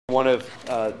One of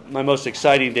my most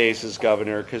exciting days as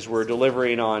governor because we're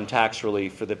delivering on tax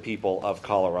relief for the people of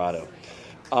Colorado.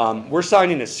 We're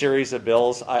signing a series of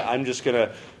bills. I'm just going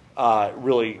to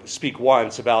really speak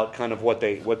once about kind of what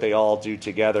they all do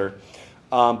together.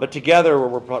 But together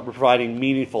we're providing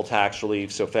meaningful tax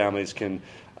relief so families can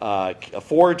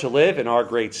afford to live in our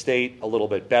great state a little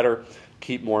bit better,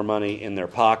 keep more money in their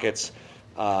pockets.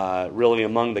 Really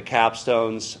among the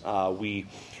capstones, we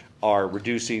are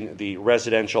reducing the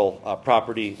residential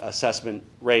property assessment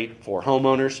rate for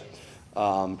homeowners,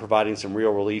 providing some real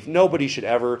relief. Nobody should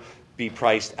ever be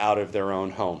priced out of their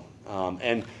own home.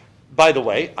 And by the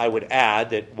way, I would add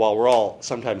that while we're all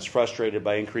sometimes frustrated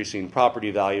by increasing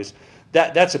property values,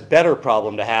 that's a better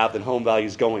problem to have than home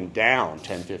values going down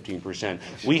 10, 15%.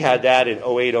 We had that in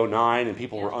 08, 09, and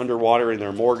people were underwater in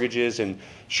their mortgages, and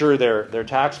sure, their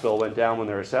tax bill went down when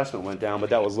their assessment went down, but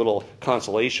that was little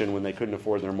consolation when they couldn't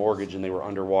afford their mortgage and they were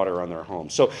underwater on their home.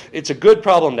 So it's a good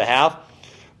problem to have,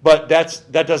 but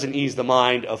that doesn't ease the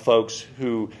mind of folks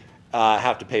who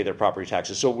have to pay their property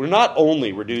taxes. So we're not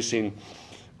only reducing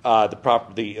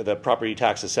the property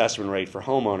tax assessment rate for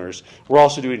homeowners, we're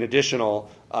also doing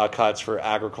additional cuts for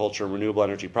agriculture and renewable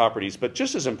energy properties. But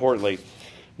just as importantly,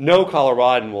 no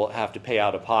Coloradan will have to pay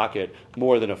out of pocket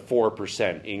more than a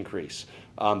 4% increase.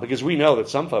 Because we know that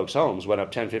some folks' homes went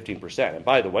up 10, 15%. And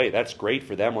by the way, that's great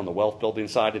for them on the wealth building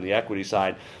side and the equity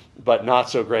side, but not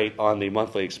so great on the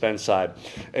monthly expense side.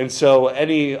 And so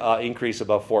any increase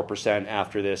above 4%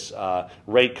 after this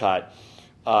rate cut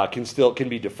can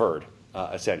be deferred.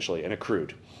 Essentially, and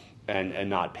accrued and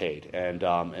not paid. And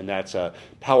that's a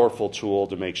powerful tool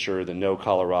to make sure that no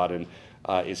Coloradan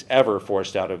is ever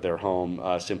forced out of their home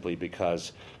simply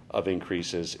because of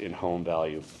increases in home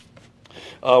value.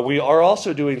 We are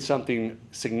also doing something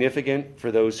significant for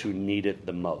those who need it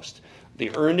the most.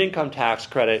 The Earned Income Tax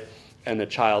Credit and the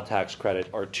Child Tax Credit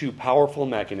are two powerful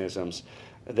mechanisms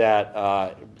that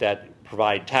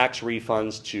provide tax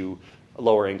refunds to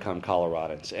lower income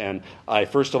Coloradans. And I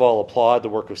first of all applaud the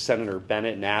work of Senator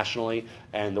Bennett nationally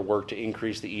and the work to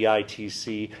increase the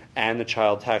EITC and the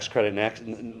child tax credit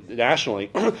nationally.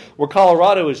 What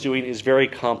Colorado is doing is very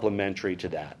complementary to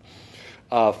that.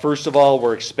 First of all,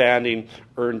 we're expanding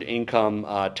earned income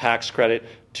tax credit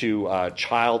to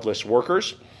childless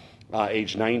workers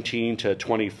age 19 to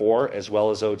 24, as well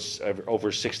as those over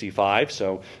 65,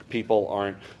 so people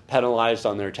aren't penalized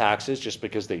on their taxes just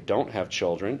because they don't have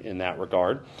children in that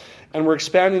regard. And we're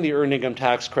expanding the earned income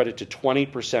tax credit to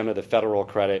 20% of the federal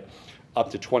credit,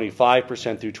 up to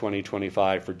 25% through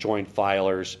 2025 for joint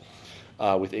filers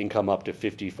with income up to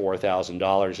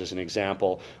 $54,000. As an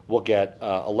example, we'll get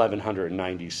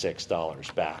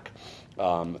 $1,196 back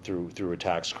through a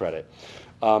tax credit.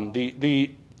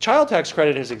 The child tax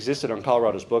credit has existed on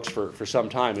Colorado's books for some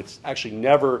time. It's actually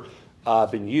never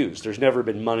been used. There's never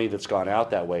been money that's gone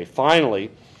out that way. Finally,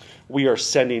 we are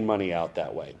sending money out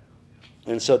that way.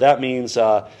 And so that means,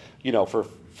 for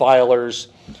filers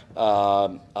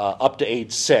up to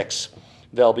age 6,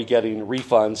 they'll be getting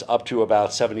refunds up to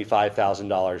about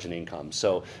 $75,000 in income.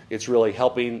 So it's really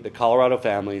helping the Colorado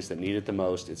families that need it the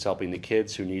most. It's helping the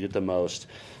kids who need it the most.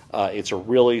 It's a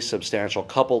really substantial,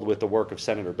 coupled with the work of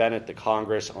Senator Bennett, the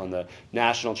Congress, on the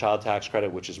national child tax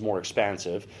credit, which is more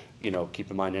expansive.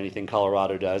 Keep in mind anything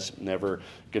Colorado does, never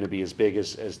going to be as big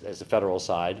as the federal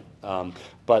side.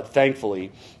 But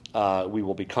thankfully, we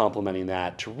will be complementing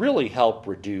that to really help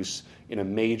reduce, in a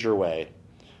major way,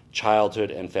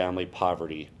 childhood and family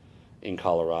poverty in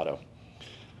Colorado.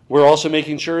 We're also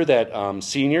making sure that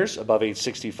seniors above age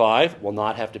 65 will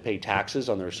not have to pay taxes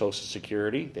on their Social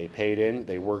Security. They paid in,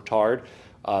 they worked hard.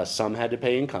 Some had to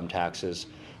pay income taxes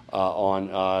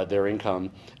on their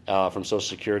income from Social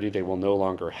Security. They will no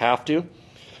longer have to.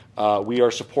 We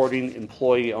are supporting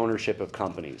employee ownership of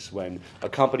companies. When a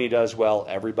company does well,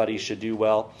 everybody should do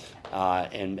well,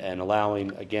 and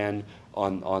allowing, again,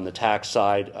 on the tax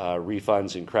side,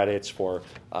 refunds and credits for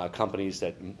companies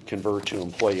that convert to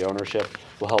employee ownership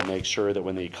will help make sure that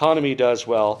when the economy does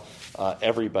well,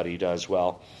 everybody does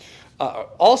well.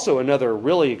 Also, another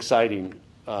really exciting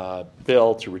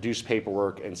bill to reduce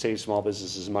paperwork and save small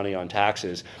businesses money on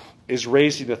taxes is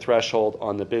raising the threshold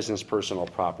on the business personal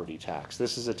property tax.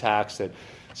 This is a tax that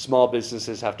small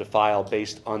businesses have to file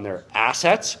based on their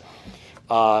assets,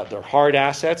 their hard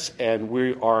assets, and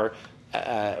we are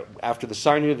after the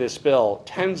signing of this bill,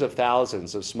 tens of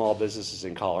thousands of small businesses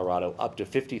in Colorado, up to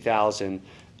 50,000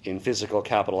 in physical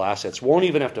capital assets, won't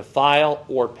even have to file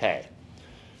or pay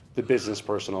the business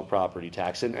personal property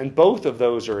tax. And both of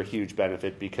those are a huge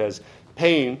benefit because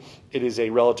paying it is a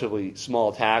relatively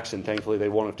small tax, and thankfully they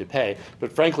won't have to pay.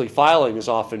 But frankly, filing is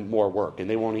often more work, and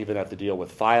they won't even have to deal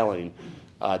with filing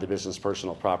the business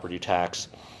personal property tax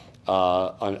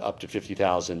on up to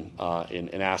 $50,000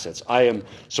 in assets. I am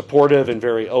supportive and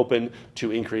very open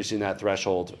to increasing that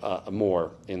threshold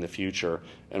more in the future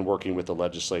and working with the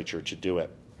legislature to do it.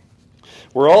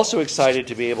 We're also excited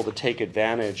to be able to take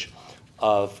advantage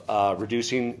of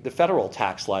reducing the federal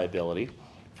tax liability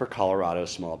for Colorado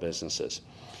small businesses.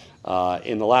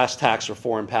 In the last tax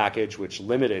reform package, which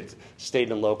limited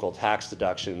state and local tax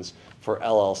deductions for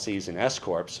LLCs and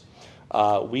S-corps,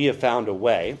 we have found a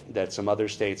way that some other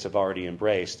states have already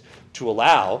embraced to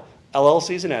allow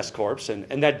LLCs and S-corps,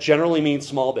 and that generally means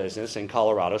small business in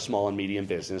Colorado, small and medium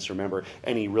business. Remember,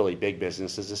 any really big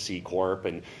business is a C corp,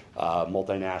 and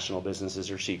multinational businesses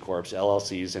are C corps.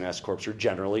 LLCs and S-corps are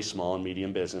generally small and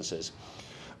medium businesses.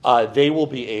 They will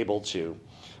be able to,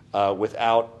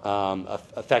 without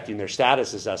affecting their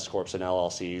status as S-corps and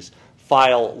LLCs,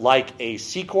 file like a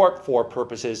C Corp for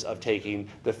purposes of taking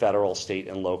the federal, state,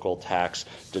 and local tax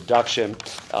deduction.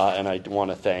 And I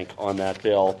want to thank on that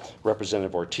bill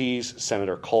Representative Ortiz,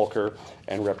 Senator Kolker,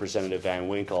 and Representative Van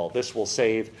Winkle. This will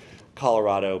save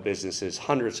Colorado businesses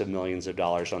hundreds of millions of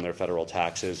dollars on their federal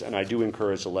taxes, and I do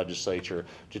encourage the legislature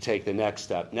to take the next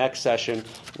step next session,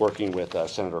 working with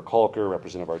Senator Kolker,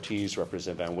 Representative Ortiz,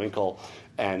 Representative Van Winkle,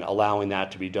 and allowing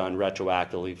that to be done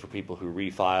retroactively for people who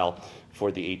refile for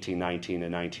the 1819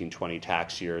 and 1920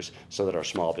 tax years, so that our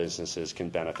small businesses can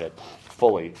benefit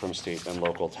fully from state and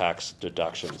local tax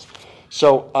deductions.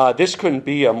 So this couldn't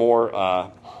be a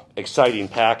more exciting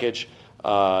package.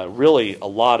 Really a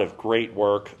lot of great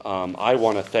work. I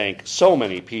want to thank so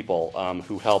many people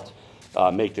who helped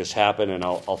make this happen, and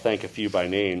I'll thank a few by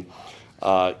name.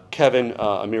 Kevin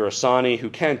Amirasani, who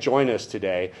can't join us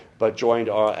today, but joined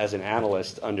as an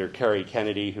analyst under Kerry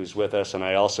Kennedy, who's with us, and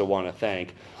I also want to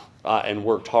thank and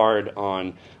worked hard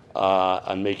on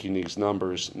making these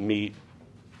numbers meet.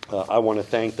 I want to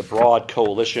thank the broad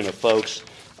coalition of folks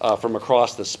from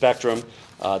across the spectrum,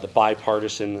 the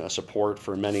bipartisan support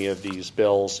for many of these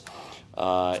bills,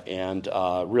 and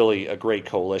really a great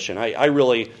coalition. I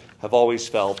really have always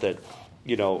felt that,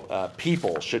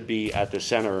 people should be at the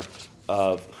center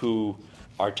of who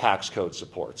our tax code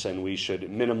supports, and we should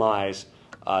minimize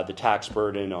the tax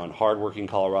burden on hardworking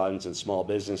Coloradans and small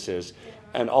businesses.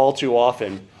 And all too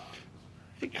often,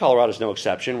 Colorado's no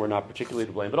exception, we're not particularly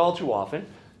to blame, but all too often,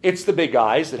 it's the big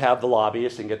guys that have the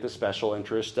lobbyists and get the special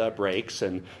interest breaks,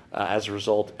 and as a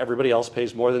result, everybody else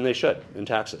pays more than they should in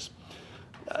taxes.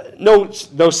 No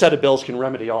set of bills can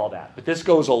remedy all that, but this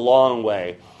goes a long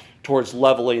way towards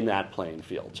leveling that playing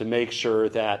field to make sure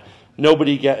that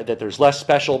that there's less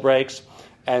special breaks,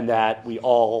 and that we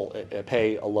all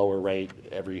pay a lower rate,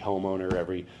 every homeowner,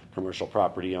 every commercial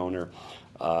property owner.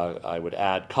 I would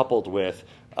add, coupled with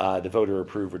the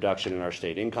voter-approved reduction in our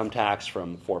state income tax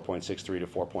from 4.63 to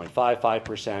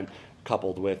 4.55%,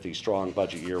 coupled with the strong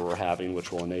budget year we're having,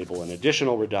 which will enable an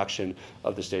additional reduction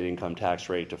of the state income tax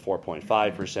rate to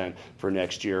 4.5% for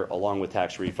next year, along with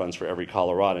tax refunds for every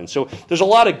Coloradan. So there's a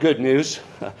lot of good news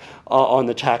on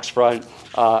the tax front.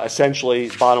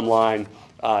 Essentially, bottom line,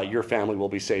 your family will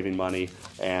be saving money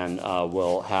and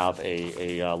will have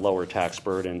a lower tax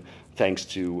burden thanks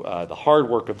to the hard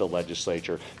work of the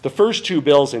legislature. The first two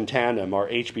bills in tandem are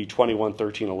HB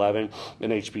 211311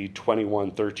 and HB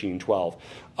 211312.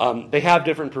 They have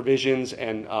different provisions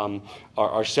and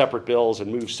are separate bills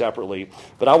and move separately,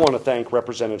 but I want to thank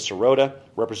Representative Sirota,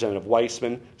 Representative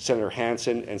Weissman, Senator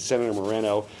Hansen, and Senator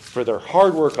Moreno for their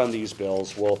hard work on these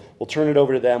bills. We'll turn it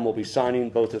over to them. We'll be signing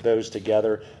both of those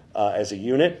together as a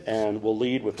unit, and we'll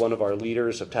lead with one of our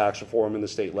leaders of tax reform in the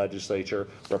state legislature,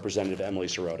 Representative Emily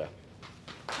Sirota.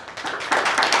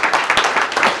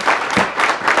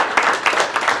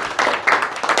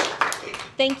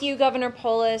 Thank you, Governor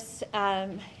Polis,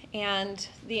 and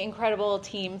the incredible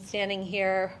team standing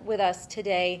here with us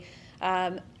today.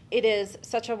 It is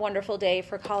such a wonderful day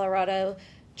for Colorado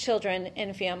children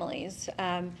and families.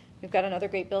 We've got another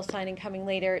great bill signing coming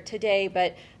later today,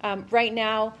 but right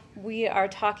now we are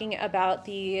talking about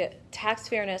the Tax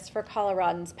Fairness for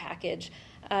Coloradans package,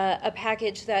 a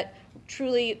package that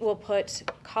truly will put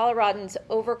Coloradans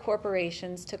over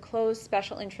corporations to close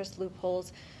special interest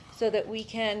loopholes so that we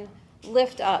can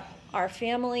lift up our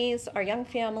families, our young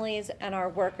families, and our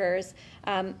workers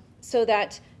so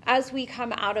that as we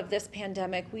come out of this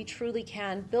pandemic, we truly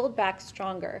can build back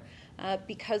stronger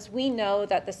because we know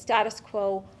that the status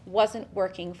quo wasn't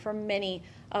working for many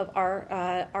of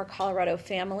our Colorado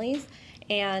families.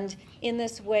 And in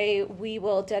this way, we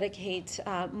will dedicate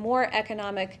more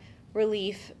economic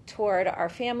relief toward our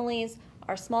families,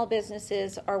 our small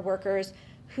businesses, our workers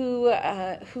who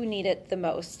need it the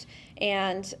most.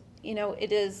 And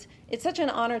it's such an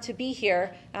honor to be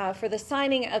here for the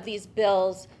signing of these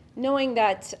bills, knowing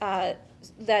that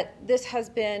that this has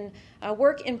been a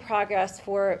work in progress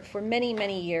for many,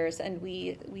 many years, and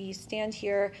we stand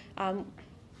here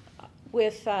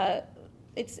with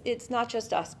it's not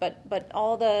just us, but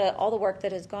all the work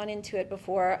that has gone into it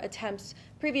before,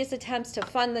 previous attempts to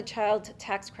fund the child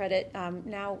tax credit.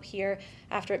 Now here,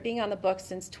 after it being on the books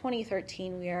since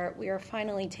 2013, we are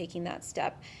finally taking that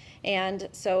step. And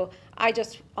so I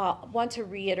just want to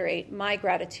reiterate my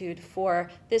gratitude for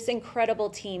this incredible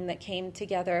team that came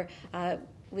together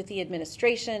with the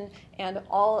administration and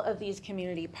all of these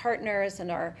community partners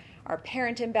and our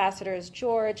parent ambassadors,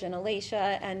 George and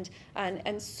Alicia,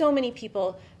 and so many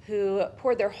people who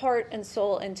poured their heart and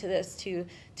soul into this to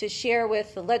share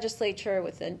with the legislature,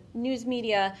 with the news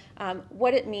media,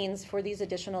 what it means for these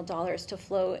additional dollars to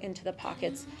flow into the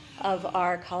pockets of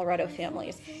our Colorado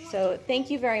families. So thank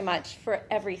you very much for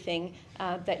everything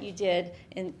that you did.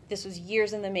 And this was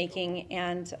years in the making,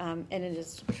 and it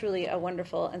is truly a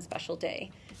wonderful and special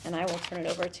day. And I will turn it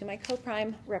over to my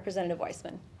co-prime, Representative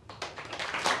Weissman.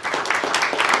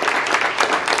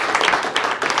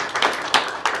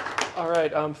 All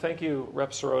right, thank you, Rep.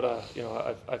 Sirota.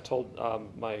 I've told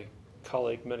my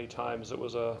colleague many times it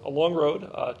was a long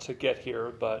road to get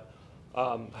here, but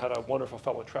had a wonderful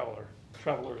fellow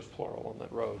travelers plural on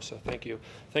that road. So thank you.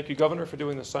 Thank you, Governor, for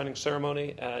doing the signing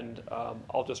ceremony. And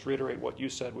I'll just reiterate what you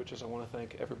said, which is I want to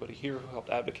thank everybody here who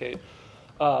helped advocate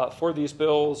for these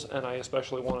bills, and I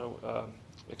especially want to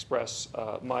express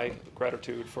my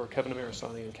gratitude for Kevin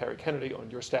Amirasani and Carrie Kennedy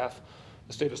on your staff.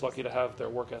 The state is lucky to have their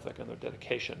work ethic and their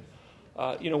dedication.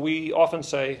 We often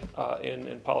say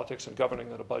in politics and governing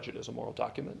that a budget is a moral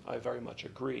document. I very much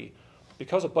agree.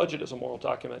 Because a budget is a moral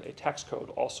document, a tax code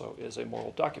also is a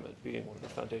moral document, being one of the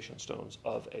foundation stones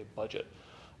of a budget.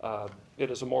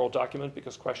 It is a moral document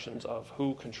because questions of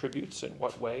who contributes in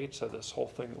what way to this whole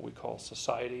thing that we call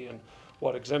society and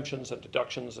what exemptions and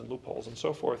deductions and loopholes and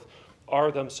so forth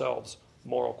are themselves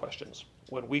moral questions.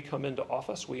 When we come into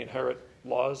office, we inherit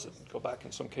laws that go back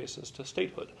in some cases to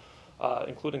statehood,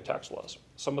 including tax laws.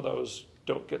 Some of those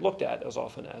don't get looked at as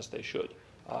often as they should.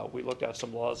 We looked at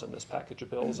some laws in this package of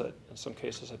bills that in some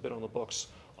cases have been on the books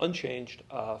unchanged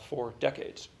for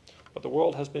decades. But the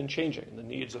world has been changing, and the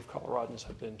needs of Coloradans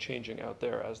have been changing out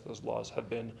there as those laws have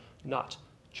been not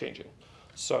changing.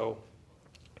 So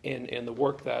in the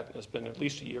work that has been at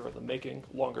least a year in the making,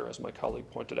 longer as my colleague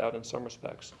pointed out in some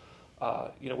respects,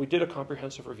 we did a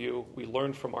comprehensive review. We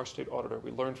learned from our state auditor.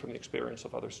 We learned from the experience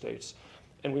of other states.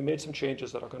 And we made some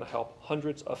changes that are going to help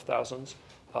hundreds of thousands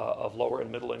of lower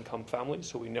and middle income families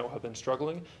who we know have been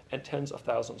struggling, and tens of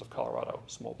thousands of Colorado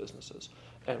small businesses.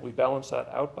 And we balanced that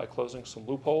out by closing some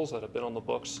loopholes that have been on the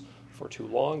books for too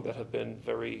long, that have been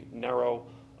very narrow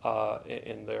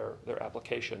in their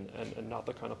application, and not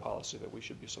the kind of policy that we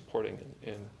should be supporting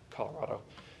in Colorado.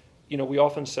 We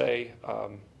often say,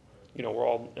 we're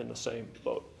all in the same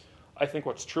boat. I think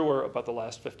what's truer about the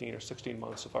last 15 or 16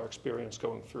 months of our experience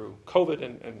going through COVID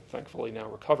and thankfully now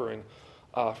recovering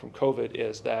from COVID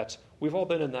is that we've all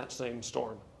been in that same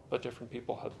storm, but different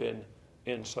people have been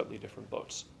in slightly different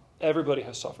boats. Everybody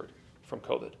has suffered from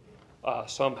COVID.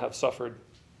 Some have suffered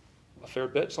a fair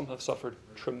bit, some have suffered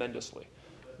tremendously.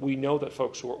 We know that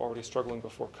folks who were already struggling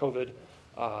before COVID,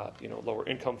 lower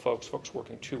income folks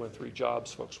working 2 and 3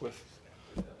 jobs, folks with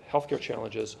healthcare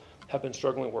challenges, have been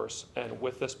struggling worse. And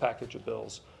with this package of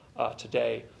bills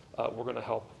today, we're going to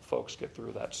help folks get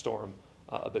through that storm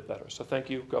a bit better. So thank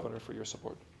you, Governor, for your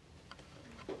support.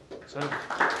 Senator.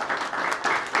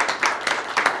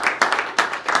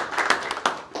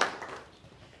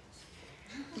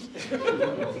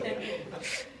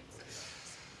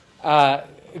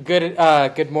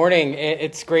 Good morning.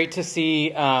 It's great to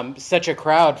see such a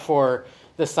crowd for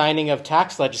the signing of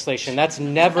tax legislation. That's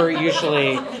never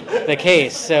usually the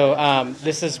case. So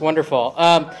this is wonderful.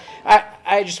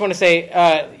 I just want to say,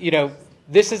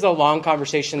 this is a long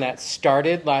conversation that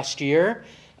started last year.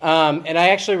 And I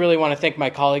actually really want to thank my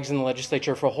colleagues in the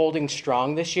legislature for holding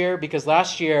strong this year, because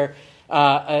last year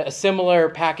a similar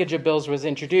package of bills was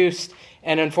introduced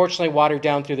and unfortunately watered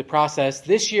down through the process.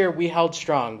 This year we held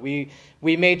strong. We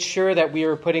made sure that we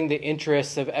were putting the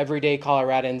interests of everyday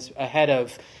Coloradans ahead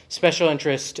of special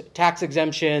interest tax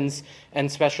exemptions and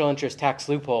special interest tax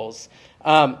loopholes.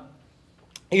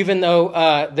 Even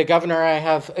though the governor and I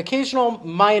have occasional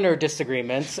minor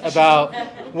disagreements about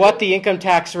what the income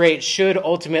tax rate should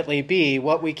ultimately be,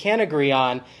 what we can agree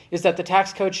on is that the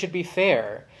tax code should be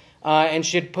fair and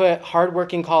should put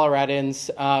hardworking Coloradans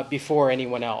before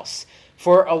anyone else.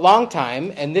 For a long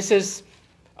time, and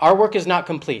our work is not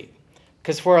complete,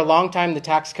 Because for a long time, the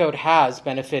tax code has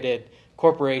benefited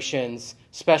corporations,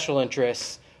 special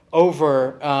interests,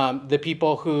 over the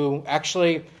people who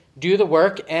actually do the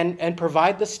work and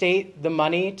provide the state the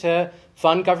money to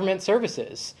fund government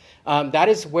services. That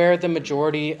is where the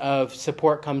majority of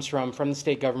support comes from the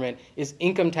state government, is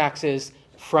income taxes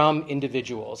from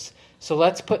individuals. So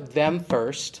let's put them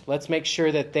first. Let's make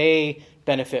sure that they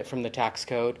benefit from the tax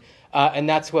code. And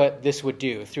that's what this would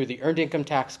do through the earned income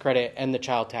tax credit and the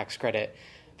child tax credit.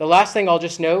 The last thing I'll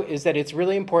just note is that it's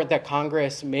really important that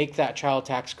Congress make that child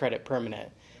tax credit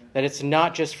permanent, that it's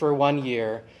not just for 1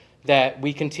 year, that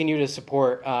we continue to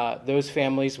support those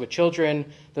families with children,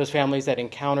 those families that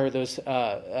encounter those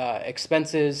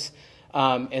expenses.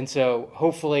 And so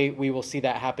hopefully we will see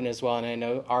that happen as well. And I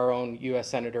know our own U.S.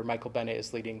 Senator Michael Bennet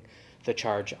is leading the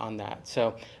charge on that.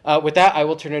 So with that, I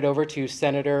will turn it over to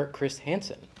Senator Chris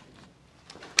Hansen.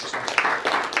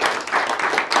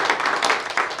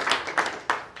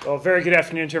 Well, very good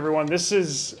afternoon to everyone. This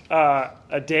is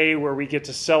a day where we get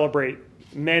to celebrate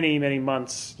many, many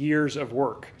months, years of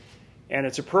work. And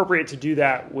it's appropriate to do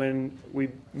that when we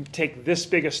take this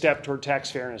big a step toward tax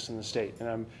fairness in the state. And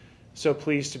I'm so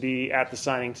pleased to be at the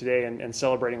signing today and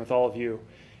celebrating with all of you.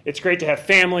 It's great to have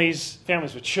families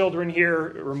with children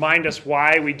here, remind us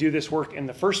why we do this work in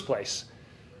the first place.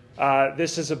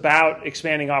 This is about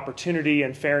expanding opportunity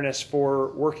and fairness for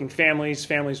working families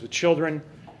with children.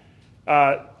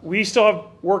 We still have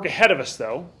work ahead of us,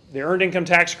 though. The Earned Income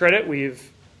Tax Credit, we've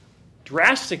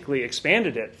drastically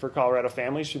expanded it for Colorado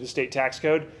families through the state tax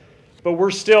code, but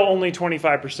we're still only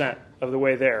 25% of the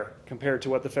way there compared to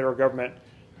what the federal government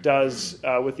does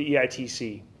with the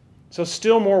EITC. So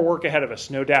still more work ahead of us,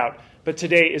 no doubt, but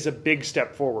today is a big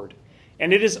step forward.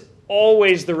 And it is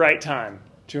always the right time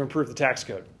to improve the tax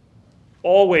code.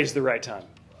 Always the right time.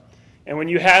 And when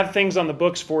you have things on the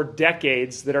books for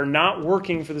decades that are not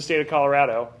working for the state of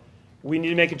Colorado, we need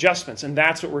to make adjustments, and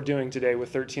that's what we're doing today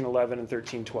with 1311 and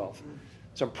 1312.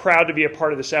 So I'm proud to be a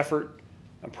part of this effort.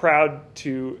 I'm proud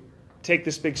to take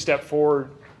this big step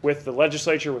forward with the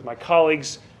legislature, with my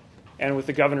colleagues, and with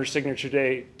the governor's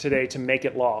signature today to make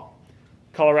it law.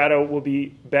 Colorado will be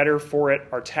better for it.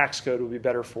 Our tax code will be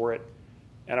better for it.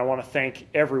 And I want to thank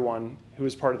everyone who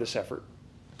is part of this effort.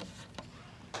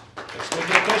 Let's make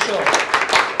it official. Here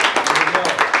we go.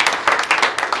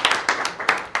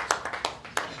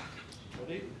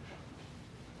 Ready?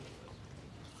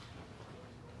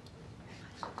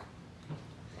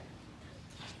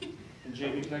 And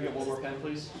Jamie, can I get one more pen,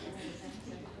 please?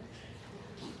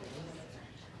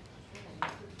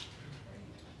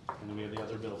 And then we have the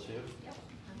other bill, too.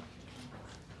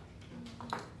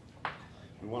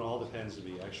 We want all the pens to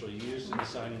be actually used in the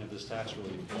signing of this tax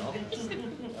relief bill.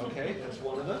 Okay, that's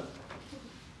one of them.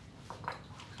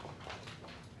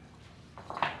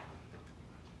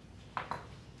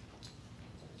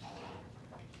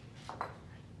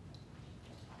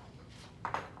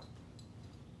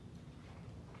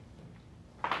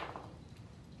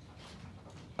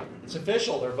 It's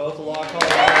official. They're both a law,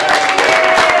 Colorado.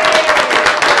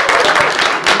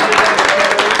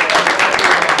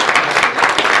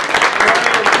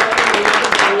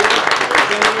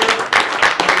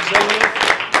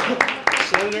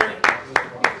 Senator,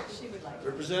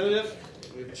 Representative,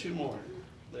 we have two more.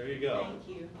 There you go.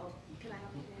 Thank you. Oh, can I have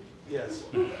a Yes.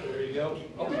 There you go.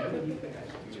 Oh, there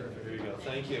you go.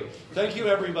 Thank you. Thank you,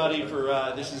 everybody,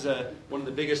 for this is one of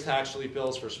the biggest tax relief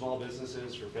bills for small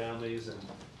businesses, for families, and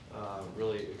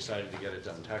really excited to get it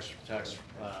done. Tax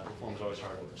reform is always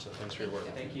hard work, so thanks for your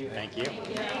work. Thank you. Thank you. So,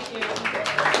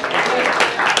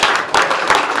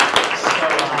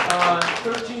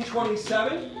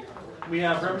 1327. We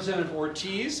have Representative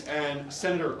Ortiz and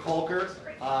Senator Kolker.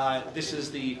 This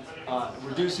is the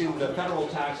reducing the federal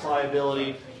tax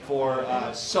liability for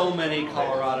so many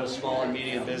Colorado small and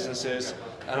medium businesses.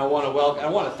 And I want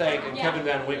to thank Kevin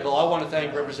Van Winkle. I want to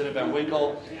thank Representative Van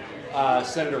Winkle,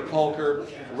 Senator Kolker,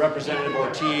 Representative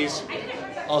Ortiz.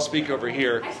 I'll speak over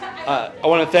here. I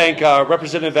want to thank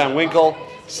Representative Van Winkle,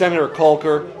 Senator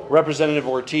Kolker, Representative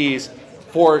Ortiz,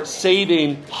 for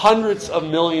saving hundreds of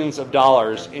millions of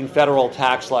dollars in federal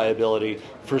tax liability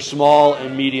for small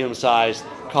and medium-sized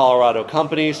Colorado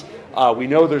companies. We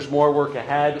know there's more work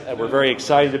ahead, and we're very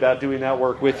excited about doing that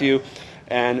work with you.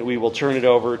 And we will turn it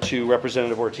over to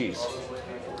Representative Ortiz.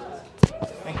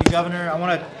 Thank you, Governor. I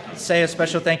want to say a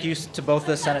special thank you to both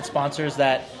the Senate sponsors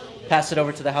that passed it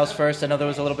over to the House first. I know there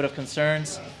was a little bit of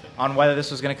concerns on whether this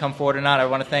was going to come forward or not. I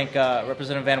want to thank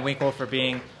Representative Van Winkle for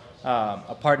being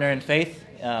a partner in faith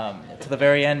to the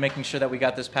very end, making sure that we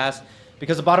got this passed.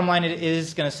 Because the bottom line, it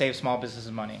is going to save small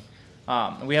businesses money.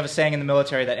 We have a saying in the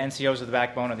military that NCOs are the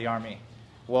backbone of the Army.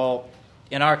 Well,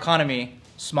 in our economy,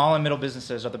 small and middle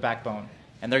businesses are the backbone,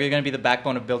 and they're going to be the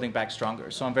backbone of building back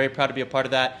stronger. So I'm very proud to be a part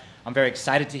of that. I'm very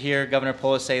excited to hear Governor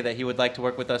Polis say that he would like to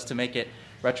work with us to make it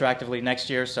retroactively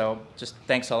next year. So just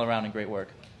thanks all around and great work.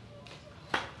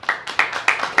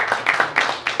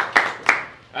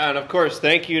 And of course,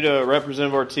 thank you to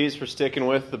Representative Ortiz for sticking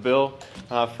with the bill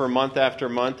for month after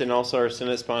month, and also our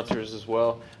Senate sponsors as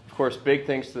well. Of course, big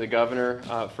thanks to the governor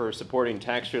for supporting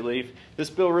tax relief. This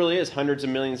bill really is hundreds of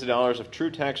millions of dollars of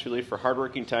true tax relief for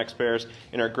hardworking taxpayers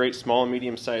in our great small and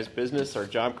medium-sized business, our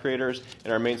job creators,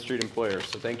 and our Main Street employers.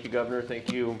 So thank you, Governor.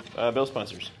 Thank you, bill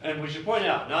sponsors. And we should point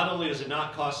out, not only does it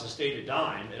not cost the state a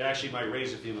dime, it actually might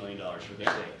raise a few $1 million for the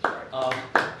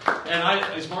state.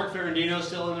 And is Mark Ferrandino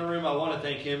still in the room? I want to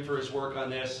thank him for his work on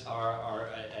this.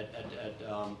 At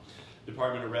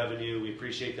Department of Revenue, we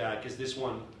appreciate that because this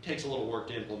one takes a little work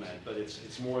to implement, but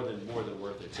it's more than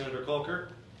worth it. Senator Kolker.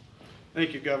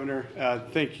 Thank you, Governor.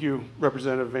 Thank you,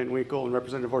 Representative Van Winkle and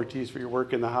Representative Ortiz, for your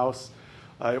work in the House.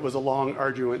 It was a long,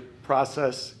 arduous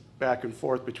process back and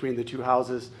forth between the two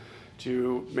houses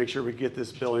to make sure we get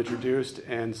this bill introduced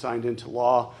and signed into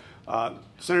law.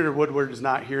 Senator Woodward is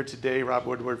not here today. Rob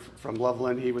Woodward from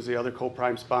Loveland, he was the other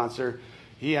co-prime sponsor.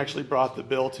 He actually brought the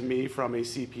bill to me from a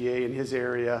CPA in his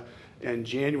area in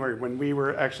January when we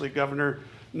were actually, Governor,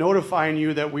 notifying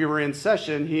you that we were in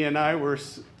session. He and I were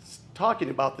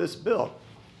talking about this bill,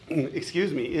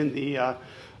 excuse me, in the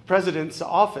President's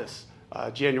office,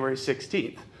 January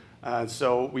 16th.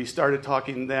 So we started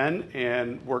talking then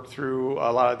and worked through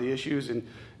a lot of the issues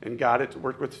and got it,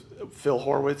 worked with Phil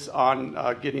Horwitz on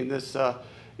getting this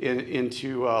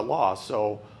into law.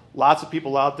 So lots of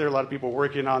people out there, a lot of people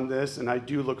working on this, and I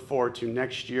do look forward to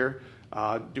next year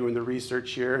doing the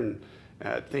research here. And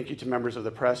thank you to members of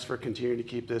the press for continuing to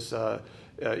keep this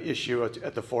issue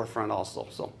at the forefront also.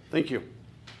 So thank you.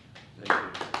 Thank you.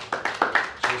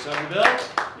 Should we sign the bill?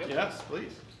 Yep. Yes,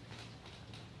 please.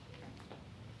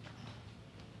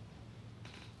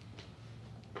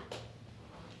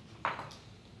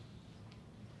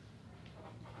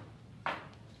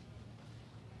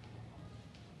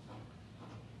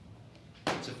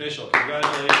 It's official.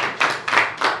 Congratulations.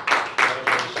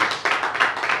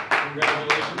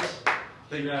 Congratulations.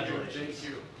 Congratulations. Thank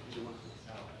you.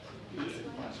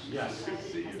 Yes.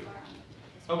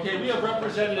 Okay, we have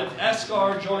Representative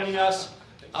Escar joining us,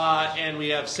 and we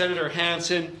have Senator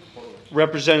Hansen,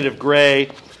 Representative Gray.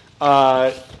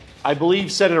 I believe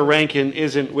Senator Rankin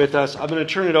isn't with us. I'm going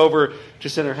to turn it over to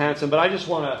Senator Hansen, but I just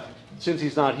want to, since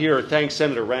he's not here, thank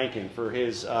Senator Rankin for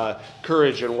his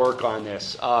courage and work on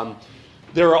this.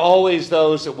 There are always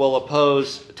those that will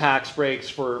oppose tax breaks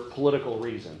for political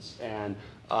reasons, and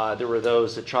there were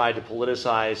those that tried to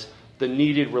politicize the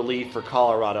needed relief for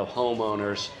Colorado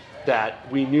homeowners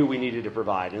that we knew we needed to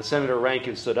provide. And Senator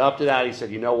Rankin stood up to that. He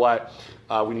said, you know what,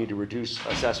 we need to reduce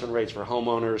assessment rates for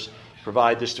homeowners,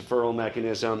 provide this deferral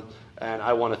mechanism, and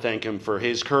I want to thank him for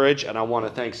his courage, and I want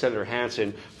to thank Senator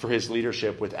Hansen for his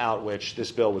leadership, without which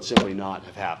this bill would simply not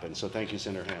have happened. So thank you,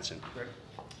 Senator Hansen.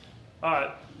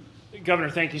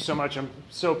 Governor, thank you so much. I'm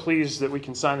so pleased that we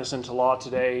can sign this into law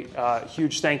today.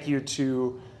 Huge thank you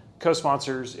to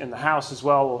co-sponsors in the House as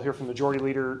well. We'll hear from Majority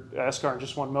Leader Escar in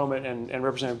just one moment, and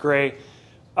Representative Gray.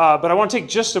 But I want to take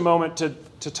just a moment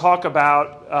to talk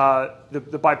about the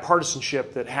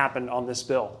bipartisanship that happened on this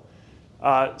bill.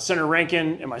 Senator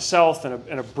Rankin and myself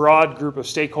and a broad group of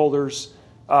stakeholders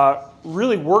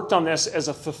really worked on this as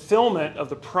a fulfillment of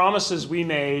the promises we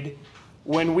made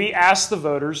when we asked the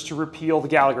voters to repeal the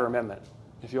Gallagher Amendment.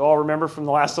 If you all remember from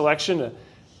the last election,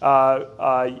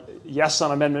 yes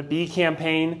on Amendment B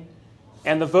campaign,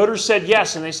 and the voters said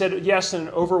yes, and they said yes in an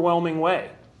overwhelming way.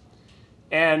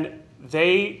 And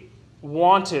they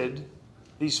wanted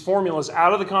these formulas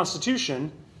out of the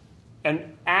Constitution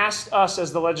and asked us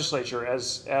as the legislature,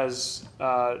 as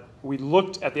we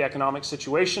looked at the economic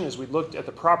situation, as we looked at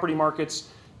the property markets,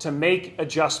 to make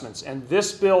adjustments. And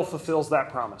this bill fulfills that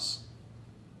promise.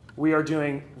 We are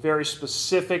doing very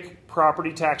specific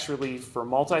property tax relief for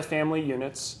multifamily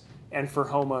units and for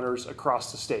homeowners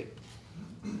across the state.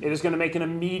 It is going to make an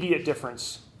immediate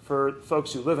difference for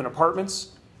folks who live in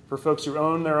apartments, for folks who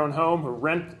own their own home, who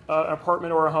rent an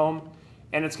apartment or a home,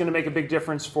 and it's going to make a big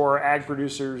difference for ag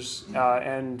producers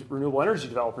and renewable energy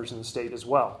developers in the state as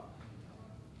well.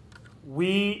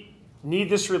 We need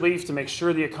this relief to make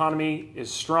sure the economy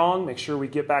is strong, make sure we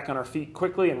get back on our feet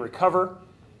quickly and recover.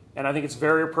 And I think it's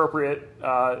very appropriate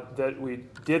that we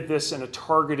did this in a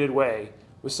targeted way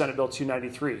with Senate Bill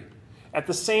 293. At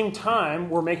the same time,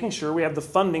 we're making sure we have the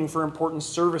funding for important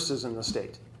services in the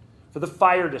state, for the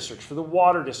fire districts, for the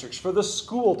water districts, for the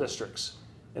school districts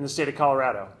in the state of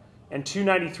Colorado. And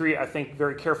 293, I think,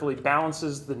 very carefully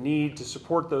balances the need to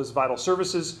support those vital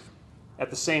services, at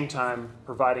the same time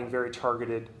providing very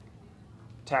targeted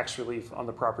tax relief on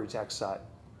the property tax side.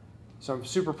 So I'm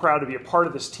super proud to be a part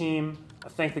of this team. I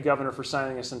thank the governor for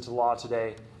signing us into law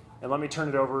today. And let me turn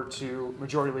it over to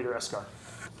Majority Leader Escar.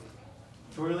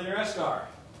 Majority Leader Escar.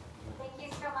 Thank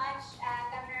you so much,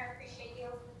 Governor. I appreciate you.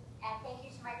 And thank you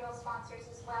to my bill sponsors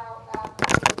as well.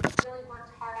 We really worked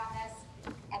hard on this.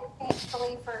 And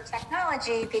thankfully for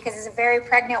technology, because as a very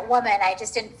pregnant woman, I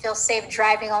just didn't feel safe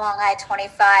driving along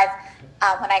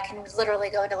I-25 when I can literally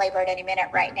go into labor at any minute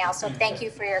right now. So thank you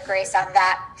for your grace on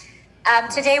that.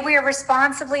 Today we are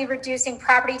responsibly reducing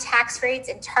property tax rates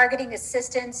and targeting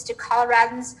assistance to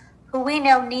Coloradans who we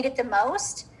know need it the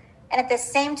most. And at the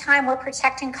same time, we're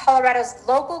protecting Colorado's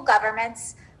local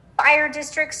governments, fire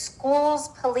districts, schools,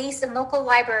 police, and local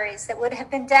libraries that would have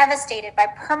been devastated by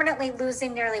permanently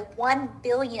losing nearly $1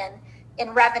 billion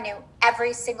in revenue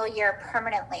every single year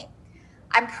permanently.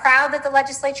 I'm proud that the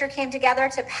legislature came together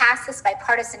to pass this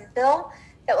bipartisan bill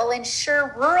that will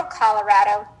ensure rural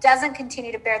Colorado doesn't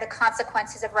continue to bear the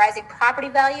consequences of rising property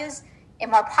values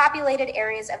in more populated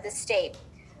areas of the state.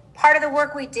 Part of the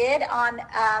work we did on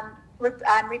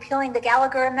repealing the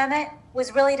Gallagher Amendment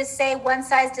was really to say one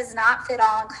size does not fit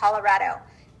all in Colorado.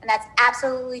 And that's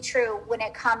absolutely true when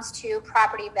it comes to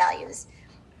property values.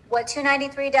 What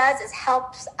 293 does is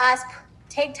helps us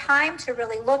take time to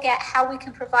really look at how we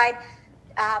can provide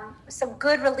some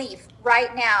good relief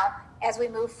right now as we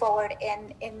move forward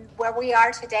in where we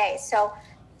are today. So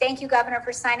thank you, Governor,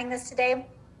 for signing this today.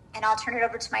 And I'll turn it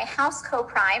over to my House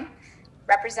co-prime,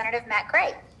 Representative Matt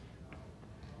Gray.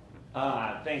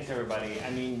 Thanks, everybody.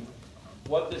 I mean,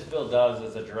 what this bill does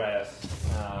is address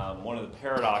one of the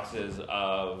paradoxes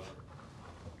of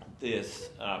this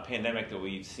pandemic that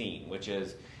we've seen, which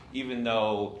is even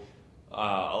though a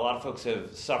lot of folks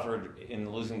have suffered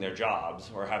in losing their jobs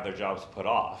or have their jobs put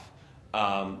off,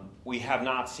 we have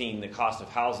not seen the cost of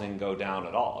housing go down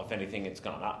at all. If anything, it's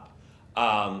gone up.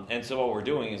 And so what we're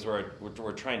doing is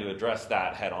we're trying to address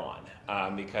that head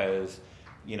on because,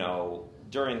 you know,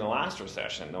 during the last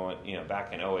recession, you know,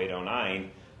 back in 08,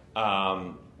 09,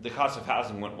 the cost of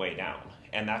housing went way down.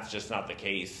 And that's just not the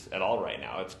case at all right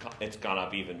now. It's gone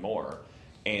up even more.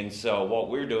 And so what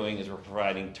we're doing is we're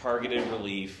providing targeted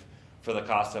relief for the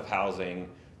cost of housing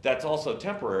that's also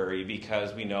temporary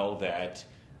because we know that,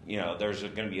 you know, there's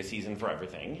going to be a season for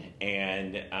everything.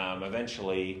 And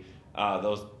eventually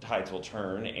those tides will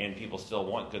turn and people still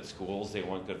want good schools. They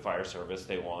want good fire service.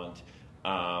 They want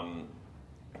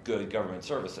good government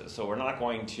services. So we're not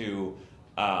going to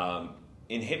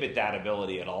inhibit that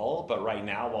ability at all. But right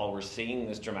now, while we're seeing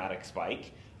this dramatic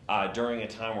spike, during a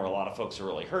time where a lot of folks are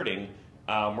really hurting,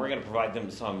 we're going to provide them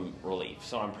some relief.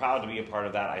 So I'm proud to be a part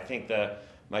of that. I thank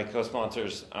my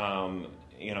co-sponsors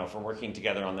you know, for working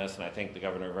together on this, and I thank the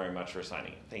governor very much for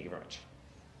signing it. Thank you very much.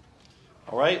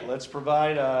 All right, let's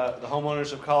provide the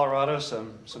homeowners of Colorado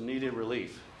some needed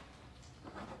relief.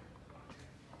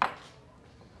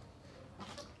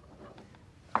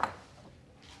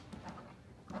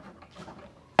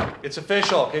 It's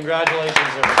official. Congratulations,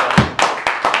 everybody.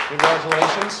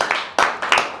 Congratulations.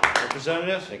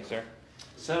 Representative. Thanks, sir.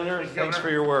 Senator, thanks for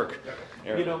your work.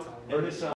 You know,